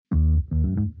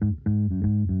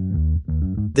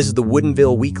This is the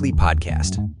Woodinville Weekly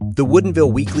podcast. The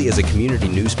Woodinville Weekly is a community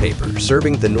newspaper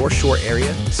serving the North Shore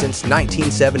area since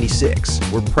 1976.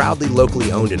 We're proudly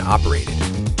locally owned and operated.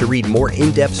 To read more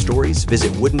in-depth stories,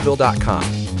 visit woodinville.com.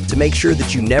 To make sure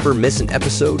that you never miss an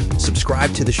episode,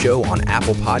 subscribe to the show on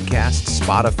Apple Podcasts,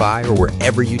 Spotify, or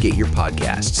wherever you get your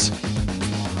podcasts.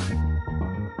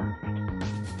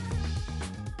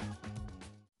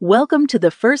 Welcome to the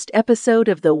first episode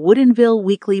of the Woodinville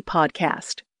Weekly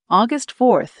podcast, August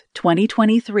 4th,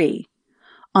 2023.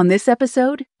 On this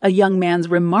episode, a young man's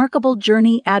remarkable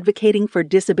journey advocating for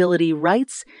disability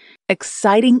rights,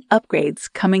 exciting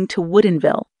upgrades coming to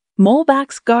Woodinville,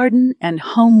 Molbach's Garden, and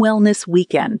Home Wellness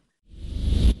Weekend.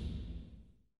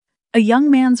 A young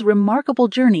man's remarkable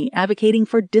journey advocating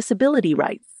for disability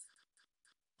rights.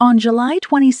 On July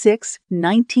 26,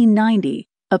 1990,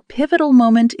 a pivotal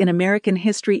moment in American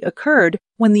history occurred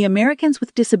when the Americans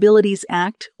with Disabilities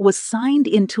Act was signed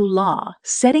into law,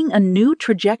 setting a new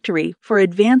trajectory for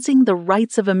advancing the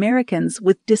rights of Americans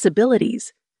with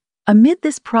disabilities. Amid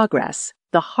this progress,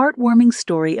 the heartwarming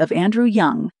story of Andrew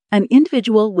Young, an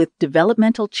individual with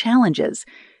developmental challenges,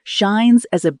 shines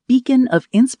as a beacon of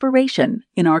inspiration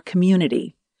in our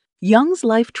community. Young's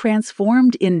life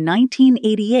transformed in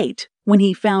 1988 when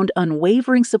he found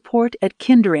unwavering support at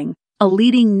Kindering, a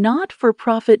leading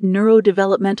not-for-profit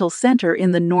neurodevelopmental center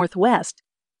in the Northwest.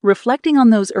 Reflecting on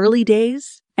those early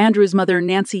days, Andrew's mother,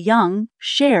 Nancy Young,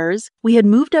 shares, "We had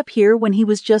moved up here when he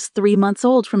was just 3 months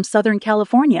old from Southern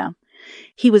California.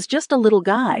 He was just a little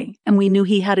guy, and we knew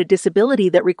he had a disability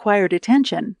that required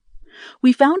attention.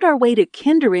 We found our way to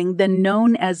Kindering, then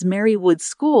known as Marywood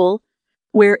School,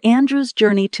 where Andrew's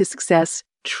journey to success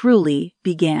truly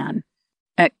began.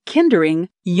 At Kindering,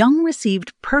 Young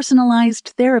received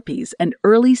personalized therapies and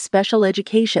early special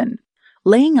education,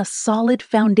 laying a solid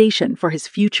foundation for his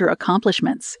future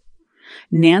accomplishments.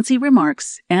 Nancy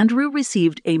remarks Andrew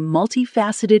received a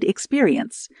multifaceted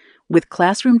experience, with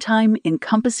classroom time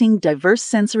encompassing diverse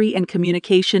sensory and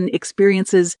communication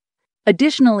experiences.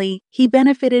 Additionally, he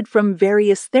benefited from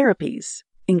various therapies,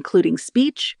 including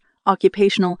speech,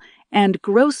 occupational, and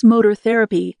gross motor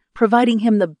therapy, providing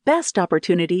him the best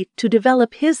opportunity to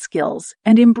develop his skills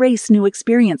and embrace new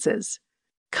experiences.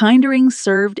 Kindering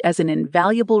served as an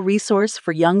invaluable resource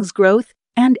for Young's growth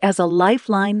and as a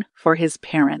lifeline for his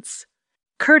parents.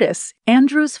 Curtis,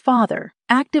 Andrew's father,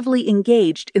 actively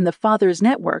engaged in the Fathers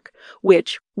Network,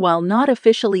 which, while not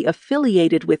officially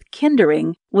affiliated with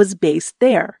Kindering, was based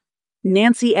there.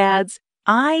 Nancy adds,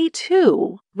 "I,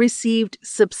 too, received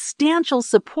substantial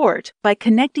support by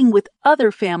connecting with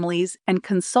other families and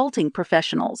consulting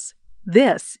professionals.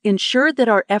 This ensured that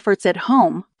our efforts at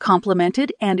home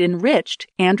complemented and enriched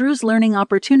Andrew's learning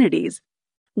opportunities."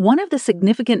 One of the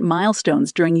significant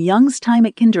milestones during Young's time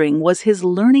at Kindering was his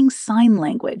learning sign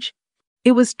language.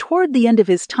 It was toward the end of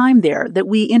his time there that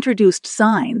we introduced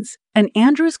signs, and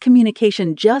Andrew's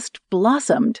communication just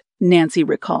blossomed, Nancy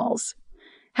recalls.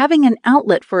 Having an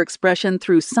outlet for expression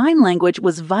through sign language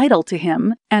was vital to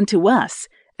him and to us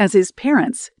as his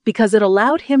parents because it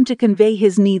allowed him to convey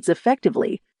his needs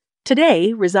effectively.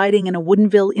 Today, residing in a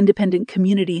Woodinville independent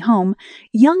community home,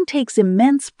 Young takes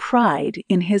immense pride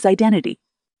in his identity.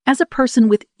 As a person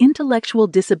with intellectual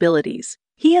disabilities,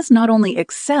 he has not only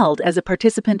excelled as a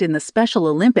participant in the Special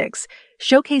Olympics,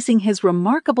 showcasing his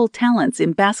remarkable talents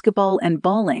in basketball and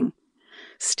bowling.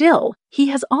 Still, he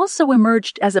has also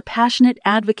emerged as a passionate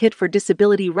advocate for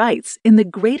disability rights in the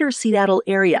greater Seattle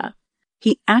area.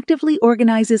 He actively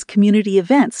organizes community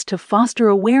events to foster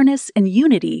awareness and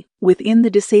unity within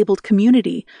the disabled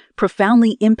community,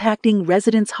 profoundly impacting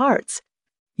residents' hearts.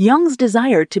 Young's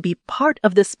desire to be part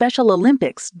of the Special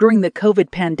Olympics during the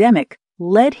COVID pandemic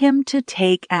led him to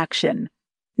take action.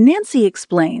 Nancy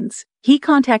explains, he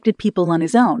contacted people on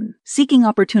his own, seeking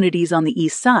opportunities on the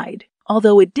East Side.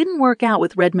 Although it didn't work out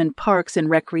with Redmond Parks and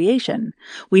Recreation,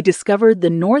 we discovered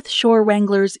the North Shore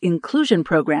Wranglers Inclusion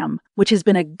Program, which has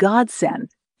been a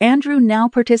godsend. Andrew now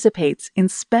participates in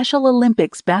Special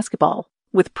Olympics basketball,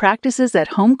 with practices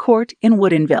at home court in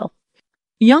Woodinville.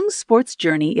 Young's sports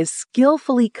journey is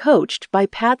skillfully coached by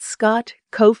Pat Scott,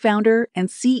 co-founder and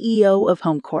CEO of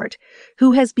Home Court,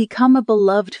 who has become a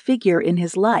beloved figure in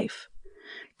his life.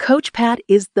 "Coach Pat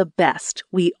is the best.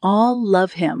 We all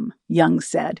love him," Young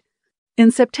said. In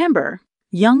September,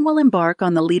 Young will embark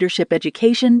on the Leadership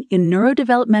Education in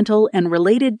Neurodevelopmental and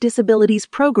Related Disabilities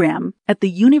program at the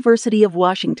University of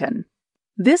Washington.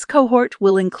 This cohort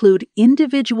will include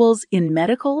individuals in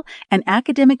medical and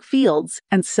academic fields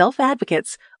and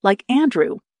self-advocates like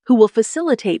Andrew, who will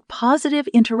facilitate positive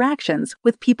interactions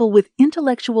with people with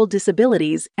intellectual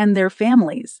disabilities and their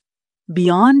families.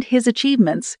 Beyond his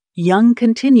achievements, Young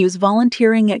continues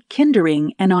volunteering at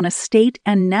Kindering and on a state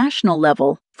and national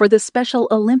level for the Special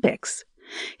Olympics.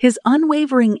 His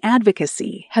unwavering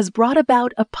advocacy has brought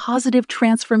about a positive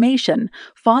transformation,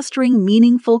 fostering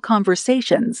meaningful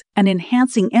conversations and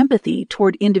enhancing empathy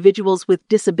toward individuals with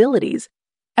disabilities.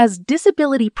 As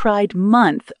Disability Pride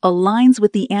Month aligns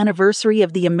with the anniversary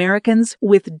of the Americans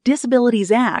with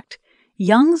Disabilities Act,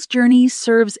 Young's journey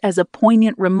serves as a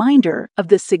poignant reminder of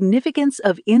the significance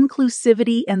of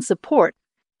inclusivity and support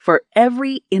for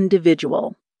every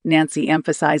individual. Nancy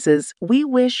emphasizes, "We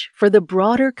wish for the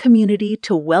broader community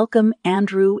to welcome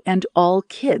Andrew and all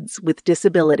kids with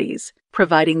disabilities,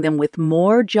 providing them with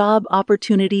more job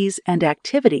opportunities and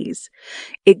activities.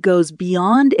 It goes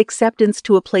beyond acceptance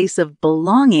to a place of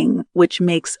belonging, which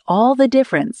makes all the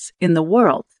difference in the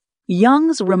world."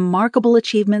 Young's remarkable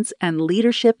achievements and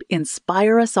leadership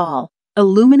inspire us all,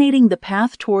 illuminating the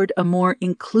path toward a more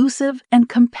inclusive and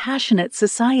compassionate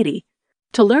society.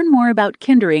 To learn more about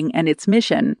Kindering and its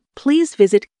mission, please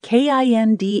visit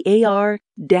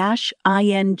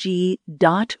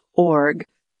kindar-ing.org.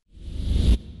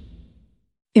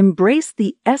 Embrace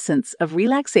the essence of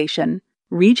relaxation,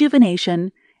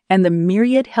 rejuvenation, and the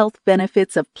myriad health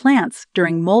benefits of plants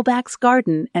during Muhlbach's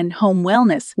Garden and Home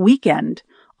Wellness Weekend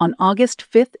on August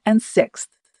 5th and 6th.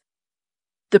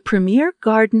 The Premier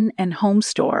Garden and Home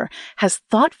Store has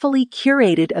thoughtfully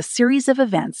curated a series of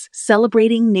events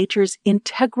celebrating nature's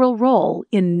integral role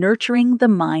in nurturing the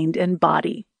mind and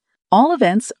body. All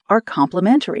events are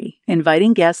complimentary,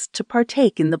 inviting guests to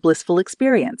partake in the blissful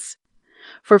experience.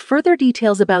 For further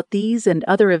details about these and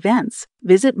other events,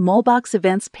 visit Muhlbach's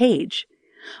events page.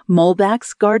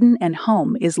 Muhlbach's Garden and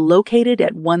Home is located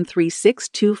at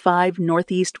 13625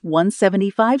 Northeast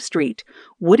 175 Street,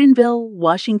 Woodinville,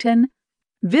 Washington.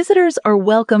 Visitors are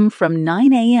welcome from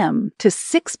 9 a.m. to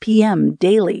 6 p.m.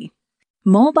 daily.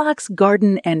 Muhlbach's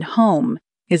Garden and Home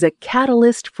is a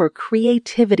catalyst for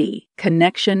creativity,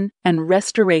 connection, and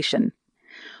restoration.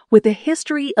 With a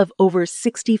history of over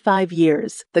 65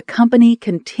 years, the company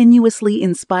continuously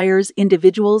inspires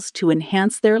individuals to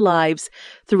enhance their lives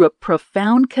through a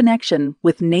profound connection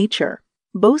with nature.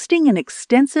 Boasting an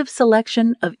extensive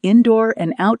selection of indoor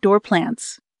and outdoor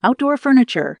plants, outdoor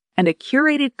furniture, and a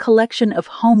curated collection of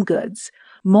home goods,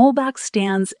 Muhlbach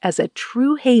stands as a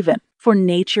true haven for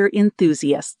nature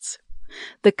enthusiasts.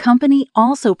 The company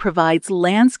also provides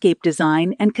landscape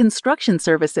design and construction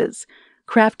services,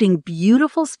 crafting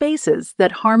beautiful spaces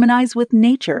that harmonize with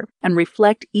nature and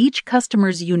reflect each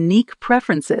customer's unique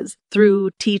preferences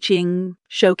through teaching,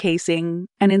 showcasing,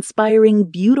 and inspiring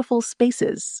beautiful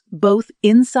spaces, both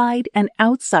inside and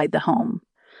outside the home.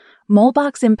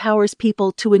 Muhlbach empowers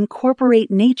people to incorporate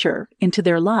nature into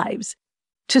their lives.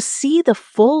 To see the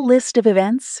full list of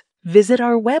events, visit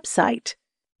our website.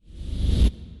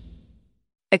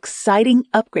 Exciting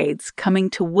upgrades coming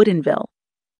to Woodinville.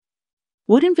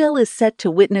 Woodinville is set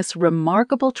to witness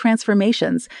remarkable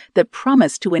transformations that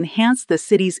promise to enhance the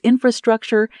city's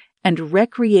infrastructure and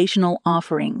recreational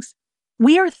offerings.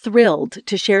 We are thrilled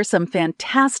to share some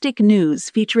fantastic news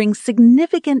featuring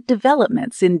significant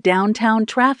developments in downtown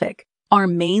traffic, our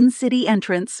main city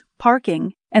entrance,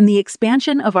 parking, and the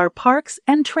expansion of our parks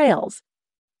and trails.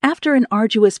 After an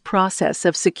arduous process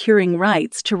of securing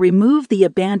rights to remove the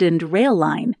abandoned rail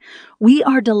line, we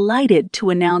are delighted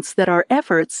to announce that our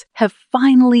efforts have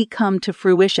finally come to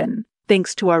fruition,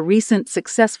 thanks to our recent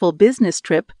successful business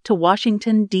trip to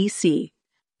Washington, D.C.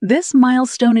 This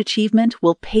milestone achievement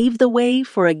will pave the way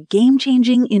for a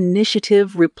game-changing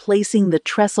initiative replacing the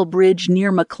trestle bridge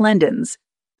near McClendon's.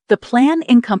 The plan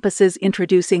encompasses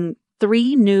introducing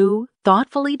 3 new,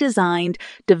 thoughtfully designed,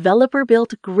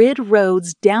 developer-built grid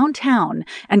roads downtown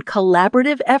and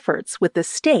collaborative efforts with the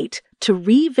state to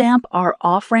revamp our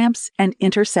off-ramps and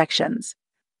intersections.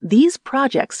 These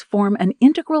projects form an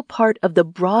integral part of the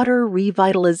broader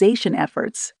revitalization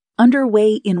efforts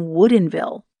underway in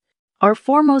Woodinville. Our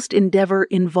foremost endeavor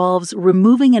involves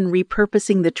removing and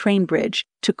repurposing the train bridge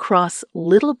to cross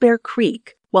Little Bear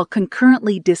Creek, while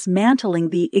concurrently dismantling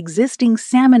the existing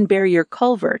salmon barrier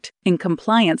culvert in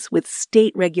compliance with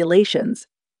state regulations.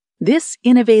 This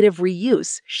innovative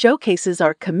reuse showcases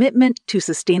our commitment to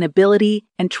sustainability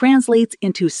and translates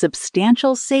into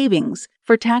substantial savings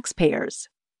for taxpayers.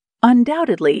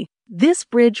 Undoubtedly, this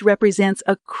bridge represents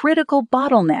a critical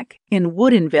bottleneck in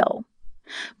Woodinville.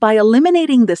 By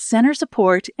eliminating the center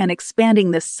support and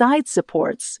expanding the side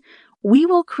supports, we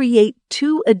will create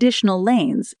 2 additional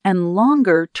lanes and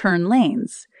longer turn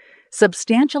lanes,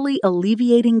 substantially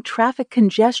alleviating traffic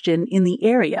congestion in the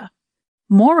area.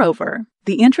 Moreover,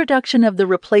 the introduction of the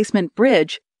replacement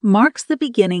bridge marks the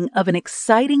beginning of an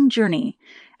exciting journey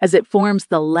as it forms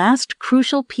the last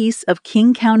crucial piece of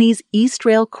King County's East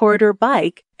Rail Corridor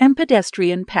bike and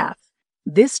pedestrian path.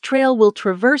 This trail will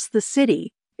traverse the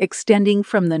city, extending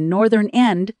from the northern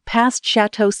end past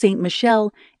Chateau Ste.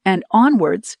 Michelle and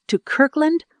onwards to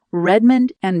Kirkland,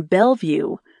 Redmond, and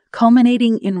Bellevue,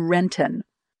 culminating in Renton.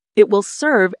 It will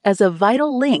serve as a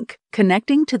vital link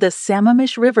connecting to the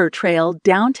Sammamish River Trail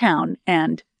downtown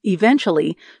and,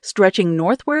 eventually, stretching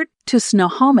northward to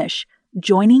Snohomish,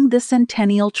 joining the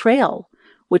Centennial Trail,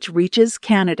 which reaches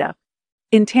Canada.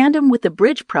 In tandem with the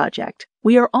bridge project,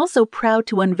 we are also proud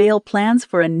to unveil plans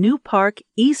for a new park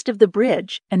east of the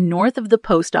bridge and north of the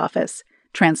post office,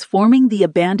 transforming the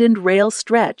abandoned rail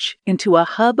stretch into a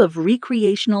hub of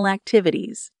recreational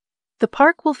activities. The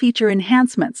park will feature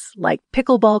enhancements like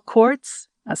pickleball courts,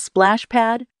 a splash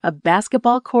pad, a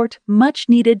basketball court,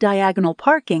 much-needed diagonal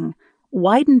parking,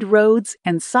 widened roads,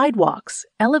 and sidewalks,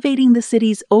 elevating the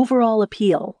city's overall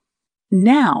appeal.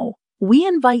 Now, we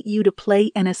invite you to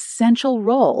play an essential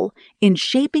role in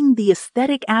shaping the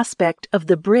aesthetic aspect of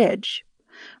the bridge.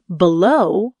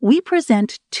 Below, we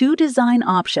present two design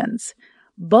options,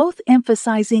 both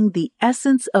emphasizing the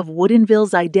essence of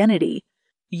Woodinville's identity.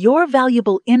 Your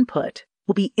valuable input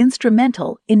will be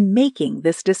instrumental in making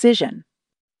this decision.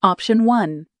 Option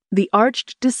 1. The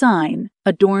arched design,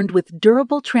 adorned with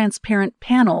durable transparent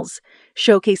panels,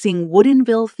 showcasing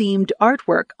Woodinville-themed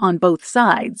artwork on both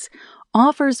sides,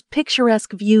 offers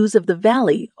picturesque views of the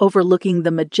valley overlooking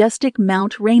the majestic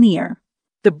Mount Rainier.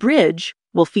 The bridge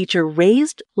will feature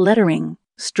raised lettering,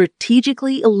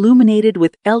 strategically illuminated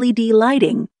with LED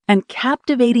lighting, and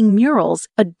captivating murals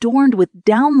adorned with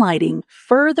downlighting,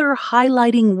 further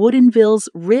highlighting Woodinville's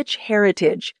rich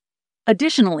heritage.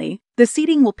 Additionally, the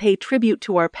seating will pay tribute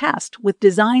to our past with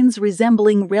designs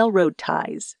resembling railroad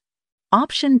ties.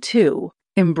 Option 2.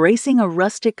 Embracing a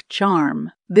rustic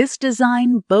charm. This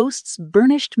design boasts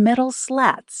burnished metal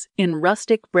slats in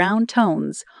rustic brown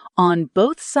tones on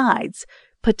both sides,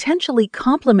 potentially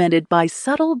complemented by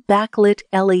subtle backlit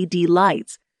LED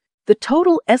lights. The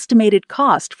total estimated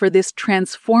cost for this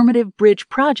transformative bridge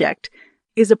project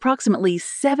is approximately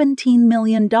 $17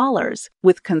 million,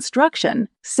 with construction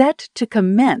set to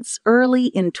commence early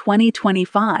in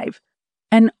 2025.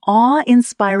 An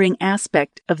awe-inspiring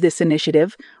aspect of this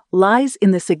initiative lies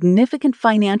in the significant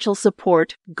financial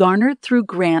support garnered through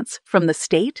grants from the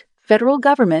state, federal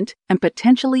government, and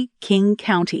potentially King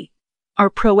County. Our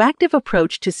proactive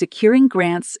approach to securing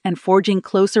grants and forging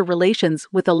closer relations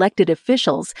with elected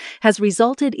officials has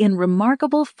resulted in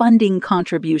remarkable funding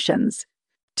contributions.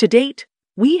 To date,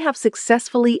 we have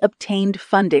successfully obtained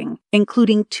funding,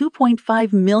 including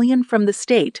 $2.5 million from the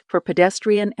state for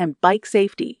pedestrian and bike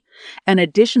safety, an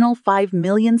additional $5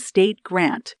 million state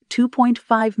grant,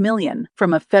 $2.5 million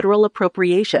from a federal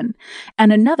appropriation,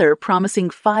 and another promising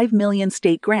 $5 million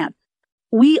state grant.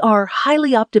 We are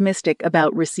highly optimistic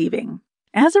about receiving.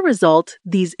 As a result,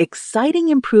 these exciting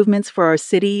improvements for our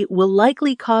city will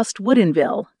likely cost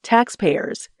Woodinville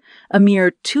taxpayers a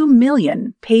mere $2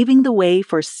 million, paving the way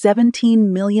for $17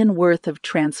 million worth of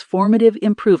transformative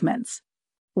improvements.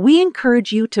 We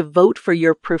encourage you to vote for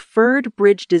your preferred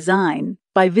bridge design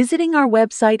by visiting our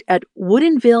website at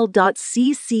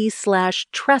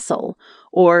woodinville.cc/trestle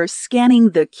or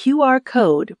scanning the QR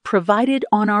code provided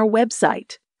on our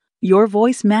website. Your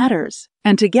voice matters,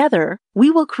 and together we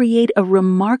will create a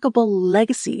remarkable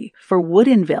legacy for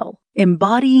Woodinville,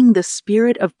 embodying the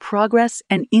spirit of progress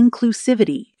and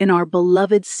inclusivity in our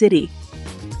beloved city.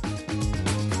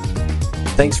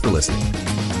 Thanks for listening.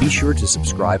 Be sure to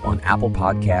subscribe on Apple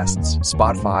Podcasts,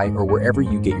 Spotify, or wherever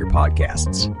you get your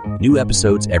podcasts. New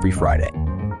episodes every Friday.